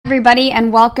Everybody,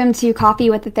 and welcome to Coffee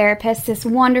with the Therapist this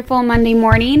wonderful Monday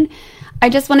morning. I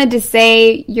just wanted to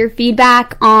say your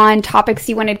feedback on topics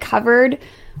you wanted covered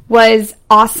was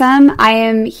awesome. I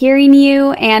am hearing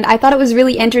you, and I thought it was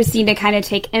really interesting to kind of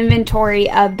take inventory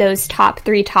of those top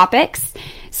 3 topics.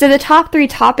 So the top 3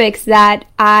 topics that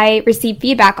I received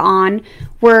feedback on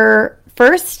were,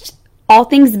 first, all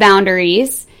things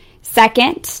boundaries.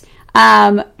 Second,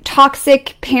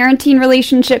 toxic parenting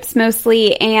relationships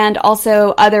mostly, and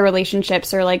also other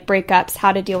relationships or like breakups,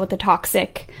 how to deal with the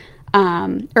toxic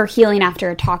or healing after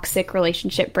a toxic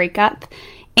relationship breakup.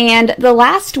 And the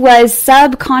last was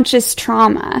subconscious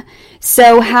trauma.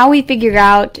 So how we figure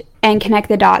out and connect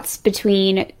the dots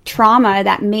between trauma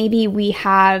that maybe we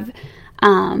have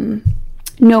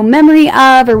no memory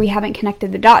of, or we haven't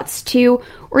connected the dots to,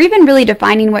 or even really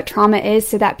defining what trauma is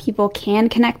so that people can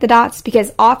connect the dots.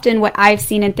 Because often what I've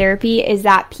seen in therapy is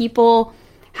that people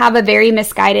have a very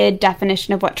misguided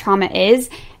definition of what trauma is,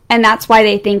 and that's why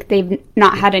they think they've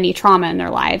not had any trauma in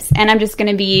their lives. And I'm just going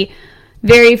to be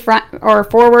very front or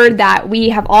forward that we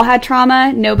have all had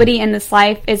trauma. Nobody in this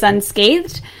life is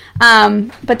unscathed.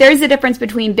 But there is a difference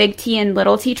between big T and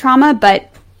little t trauma. But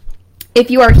if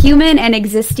you are human and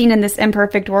existing in this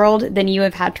imperfect world, then you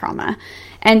have had trauma.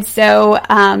 And so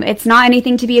it's not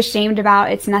anything to be ashamed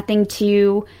about. It's nothing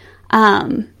to,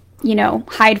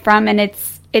 hide from. And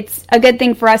it's a good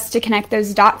thing for us to connect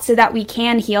those dots so that we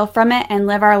can heal from it and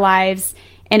live our lives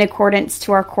in accordance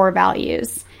to our core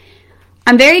values.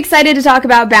 I'm very excited to talk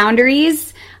about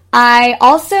boundaries.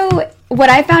 What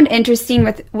I found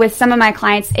interesting with some of my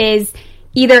clients is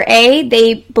either A,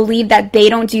 they believe that they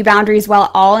don't do boundaries well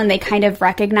at all, and they kind of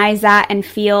recognize that and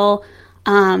feel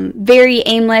very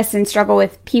aimless and struggle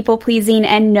with people pleasing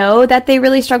and know that they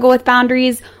really struggle with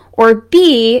boundaries. Or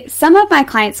B, some of my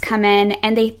clients come in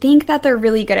and they think that they're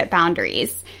really good at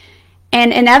boundaries.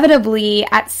 And inevitably,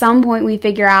 at some point we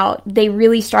figure out they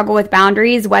really struggle with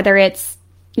boundaries, whether it's,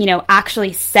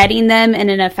 actually setting them in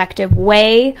an effective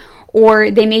way, or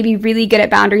they may be really good at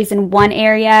boundaries in one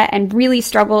area and really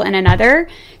struggle in another.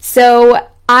 So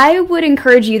I would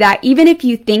encourage you that even if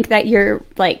you think that you're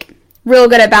real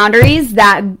good at boundaries,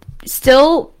 that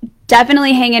still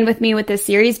definitely hang in with me with this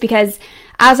series, because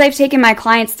as I've taken my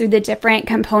clients through the different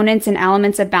components and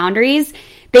elements of boundaries,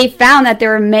 they found that there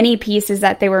were many pieces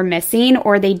that they were missing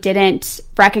or they didn't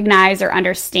recognize or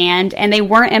understand, and they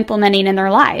weren't implementing in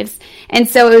their lives. And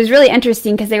so it was really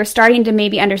interesting because they were starting to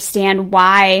maybe understand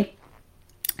why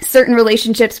certain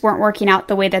relationships weren't working out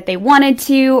the way that they wanted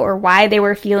to, or why they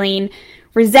were feeling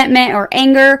resentment or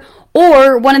anger.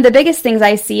 Or one of the biggest things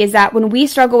I see is that when we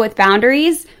struggle with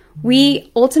boundaries,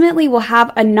 we ultimately will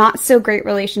have a not so great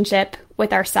relationship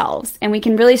with ourselves, and we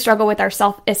can really struggle with our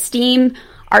self-esteem,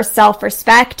 our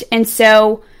self-respect. And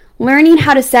so learning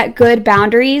how to set good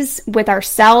boundaries with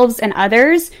ourselves and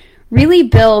others really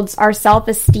builds our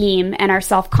self-esteem and our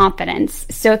self-confidence.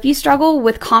 So if you struggle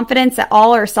with confidence at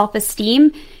all or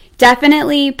self-esteem,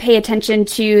 definitely pay attention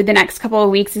to the next couple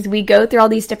of weeks as we go through all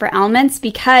these different elements,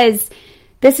 because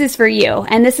this is for you.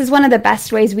 And this is one of the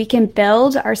best ways we can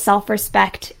build our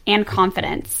self-respect and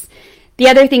confidence. The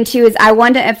other thing too is I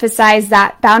want to emphasize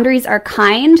that boundaries are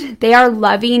kind. They are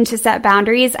loving to set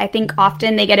boundaries. I think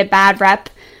often they get a bad rep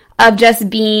of just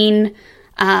being,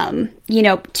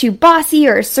 too bossy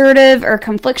or assertive or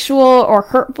conflictual or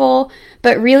hurtful.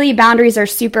 But really, boundaries are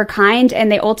super kind,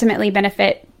 and they ultimately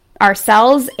benefit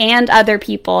ourselves and other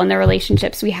people and the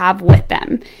relationships we have with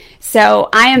them. So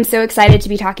I am so excited to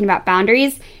be talking about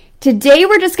boundaries. Today,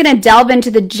 we're just going to delve into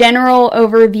the general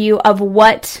overview of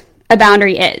what a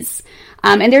boundary is.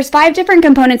 And there's 5 different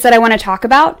components that I want to talk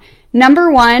about.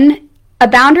 Number 1, a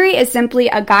boundary is simply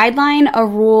a guideline, a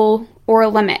rule, or a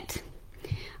limit.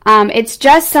 It's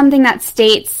just something that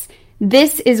states,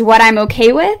 this is what I'm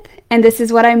okay with, and this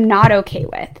is what I'm not okay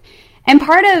with. And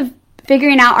part of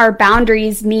figuring out our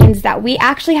boundaries means that we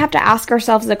actually have to ask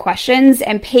ourselves the questions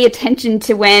and pay attention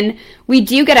to when we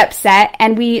do get upset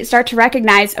and we start to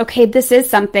recognize, okay, this is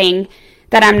something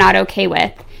that I'm not okay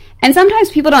with. And sometimes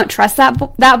people don't trust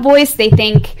that voice. They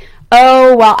think,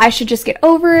 oh, well, I should just get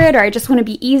over it, or I just want to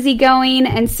be easygoing.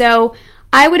 And so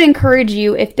I would encourage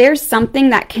you, if there's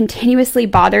something that continuously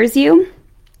bothers you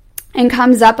and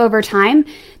comes up over time,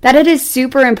 that it is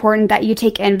super important that you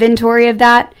take inventory of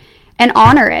that and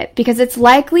honor it, because it's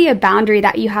likely a boundary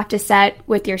that you have to set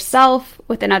with yourself,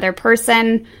 with another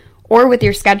person, or with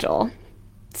your schedule.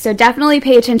 So definitely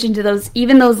pay attention to those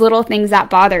little things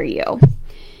that bother you.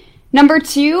 Number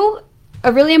 2,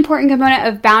 a really important component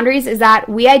of boundaries is that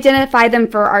we identify them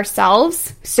for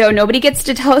ourselves. So nobody gets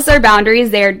to tell us our boundaries.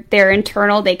 They're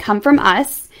internal. They come from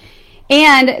us.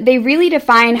 And they really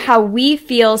define how we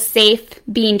feel safe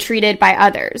being treated by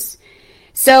others.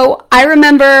 So I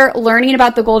remember learning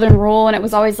about the golden rule, and it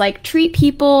was always like, treat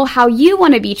people how you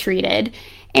want to be treated.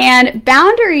 And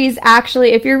boundaries,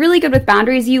 actually, if you're really good with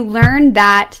boundaries, you learn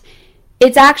that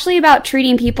it's actually about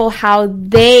treating people how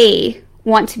they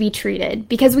want to be treated,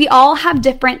 because we all have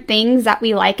different things that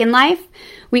we like in life.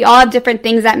 We all have different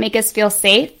things that make us feel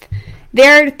safe.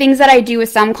 There are things that I do with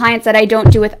some clients that I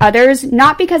don't do with others,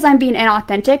 not because I'm being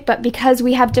inauthentic, but because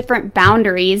we have different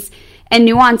boundaries and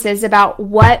nuances about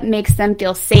what makes them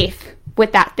feel safe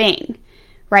with that thing,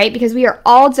 right? Because we are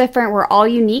all different. We're all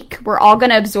unique. We're all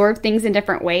going to absorb things in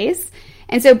different ways.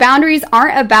 And so boundaries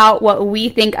aren't about what we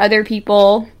think other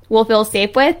people will feel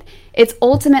safe with. It's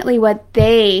ultimately what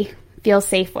they feel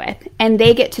safe with, and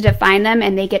they get to define them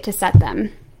and they get to set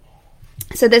them.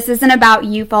 So this isn't about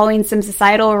you following some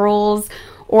societal rules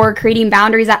or creating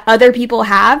boundaries that other people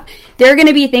have. There are going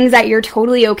to be things that you're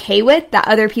totally okay with that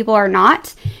other people are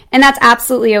not, and that's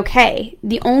absolutely okay.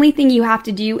 The only thing you have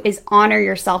to do is honor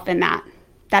yourself in that.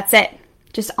 That's it.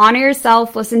 Just honor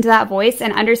yourself, listen to that voice,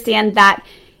 and understand that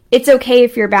it's okay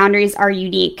if your boundaries are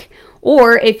unique,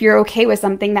 or if you're okay with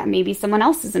something that maybe someone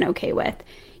else isn't okay with.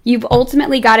 You've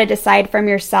ultimately got to decide from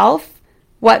yourself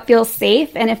what feels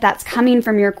safe, and if that's coming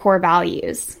from your core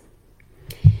values.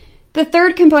 The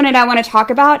third component I want to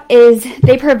talk about is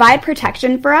they provide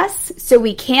protection for us so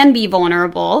we can be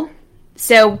vulnerable.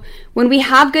 So when we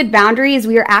have good boundaries,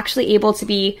 we are actually able to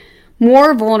be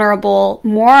more vulnerable,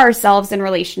 more ourselves in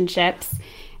relationships,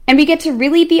 and we get to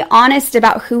really be honest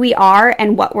about who we are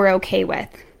and what we're okay with.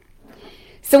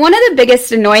 So one of the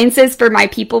biggest annoyances for my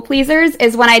people pleasers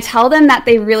is when I tell them that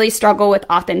they really struggle with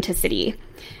authenticity.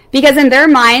 Because in their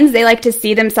minds, they like to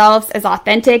see themselves as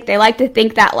authentic. They like to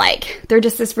think that they're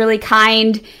just this really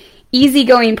kind,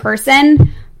 easygoing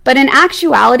person. But in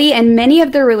actuality, in many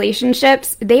of their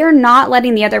relationships, they are not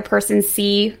letting the other person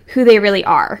see who they really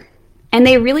are. And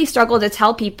they really struggle to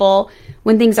tell people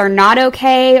when things are not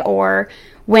okay, or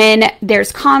when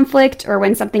there's conflict, or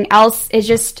when something else is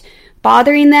just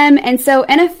bothering them. And so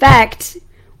in effect,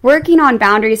 working on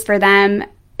boundaries for them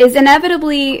is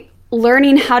inevitably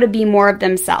learning how to be more of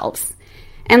themselves,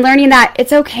 and learning that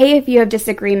it's okay if you have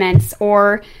disagreements,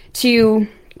 or to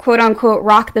quote unquote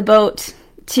rock the boat,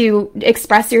 to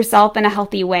express yourself in a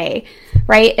healthy way,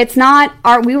 right?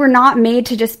 We were not made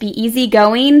to just be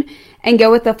easygoing and go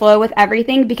with the flow with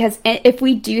everything, because if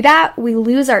we do that, we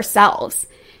lose ourselves.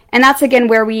 And that's again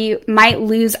where we might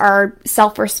lose our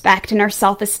self-respect and our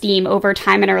self-esteem over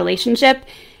time in a relationship.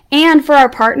 And for our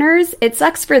partners, it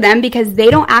sucks for them because they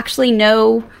don't actually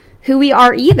know who we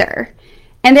are either.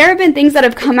 And there have been things that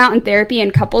have come out in therapy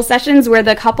and couple sessions where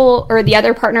the couple or the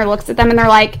other partner looks at them and they're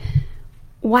like,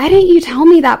 why didn't you tell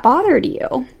me that bothered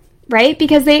you? Right?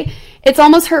 Because it's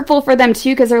almost hurtful for them too,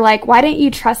 because they're like, why didn't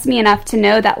you trust me enough to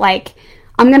know that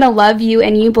I'm going to love you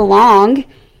and you belong,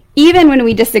 even when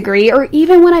we disagree, or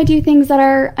even when I do things that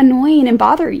are annoying and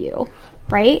bother you,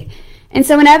 right? And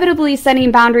so inevitably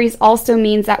setting boundaries also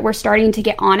means that we're starting to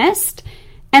get honest,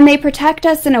 and they protect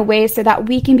us in a way so that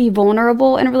we can be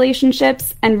vulnerable in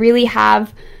relationships and really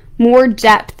have more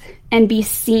depth and be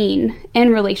seen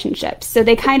in relationships. So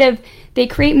they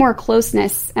create more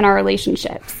closeness in our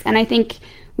relationships. And I think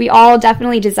we all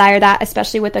definitely desire that,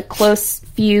 especially with a close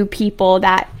few people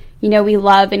that, we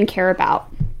love and care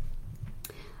about.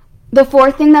 The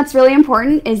fourth thing that's really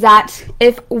important is that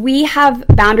if we have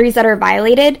boundaries that are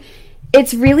violated,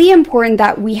 it's really important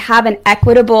that we have an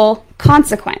equitable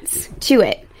consequence to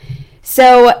it.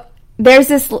 So there's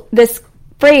this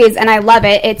phrase, and I love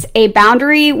it. It's a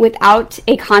boundary without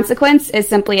a consequence is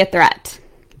simply a threat,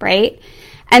 right?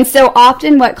 And so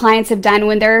often what clients have done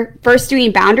when they're first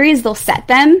doing boundaries, they'll set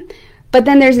them, but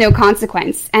then there's no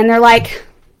consequence. And they're like,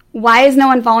 why is no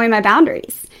one following my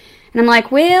boundaries? And I'm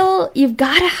like, well, you've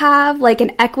got to have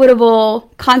an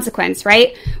equitable consequence,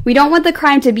 right? We don't want the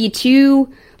crime to be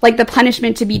the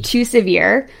punishment to be too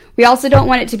severe. We also don't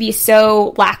want it to be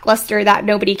so lackluster that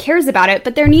nobody cares about it,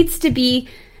 but there needs to be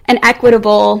an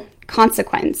equitable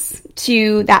consequence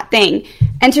to that thing.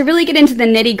 And to really get into the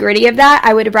nitty-gritty of that,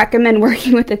 I would recommend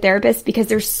working with a therapist, because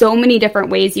there's so many different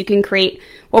ways you can create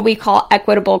what we call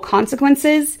equitable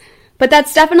consequences. But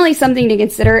that's definitely something to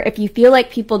consider if you feel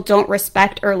like people don't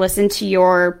respect or listen to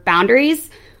your boundaries.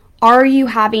 Are you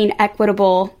having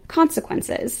equitable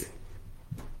consequences?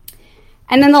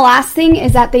 And then the last thing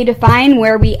is that they define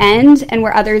where we end and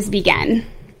where others begin.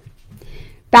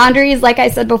 Boundaries, like I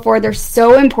said before, they're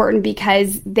so important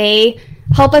because they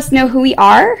help us know who we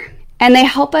are, and they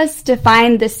help us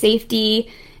define the safety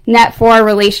net for our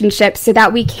relationships so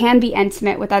that we can be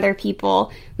intimate with other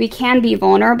people, we can be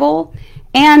vulnerable,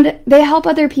 and they help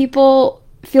other people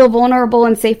feel vulnerable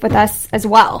and safe with us as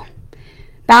well.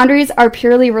 Boundaries are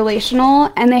purely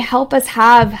relational, and they help us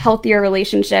have healthier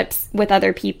relationships with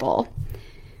other people.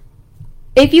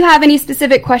 If you have any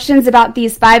specific questions about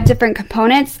these 5 different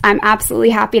components, I'm absolutely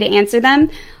happy to answer them.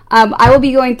 I will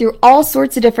be going through all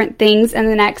sorts of different things in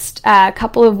the next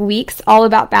couple of weeks, all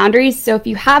about boundaries. So if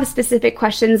you have specific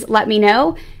questions, let me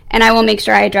know, and I will make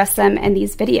sure I address them in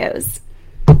these videos.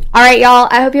 All right, y'all,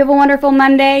 I hope you have a wonderful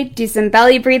Monday. Do some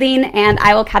belly breathing, and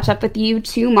I will catch up with you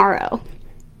tomorrow.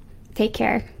 Take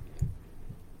care.